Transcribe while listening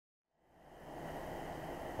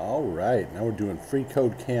Alright, now we're doing Free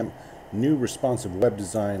Code Camp, new responsive web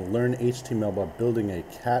design, learn HTML by building a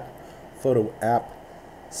cat photo app,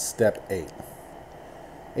 step 8.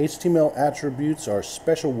 HTML attributes are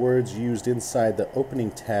special words used inside the opening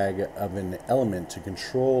tag of an element to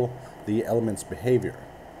control the element's behavior.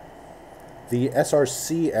 The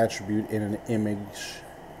src attribute in an img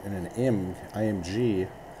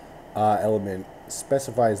element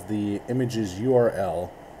specifies the image's URL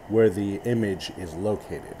where the image is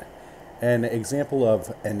located. An example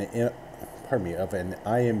of an img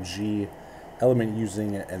element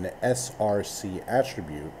using an src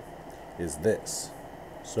attribute is this.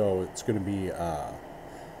 So it's going to be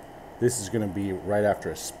this is going to be right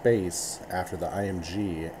after a space after the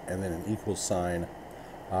img, and then an equal sign,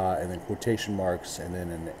 and then quotation marks, and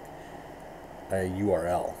then a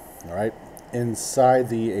URL. All right. Inside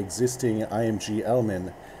the existing img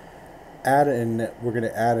element, we're going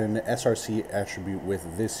to add an src attribute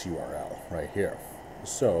with this URL right here.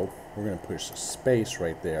 So we're going to push a space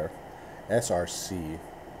right there, src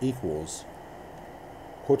equals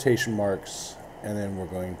quotation marks, and then we're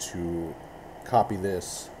going to copy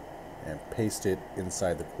this and paste it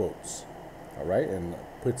inside the quotes. All right, and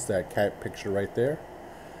puts that cat picture right there.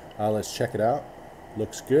 Let's check it out.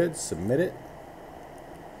 Looks good. Submit it.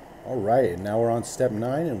 All right, and now we're on step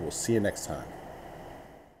 9, and we'll see you next time.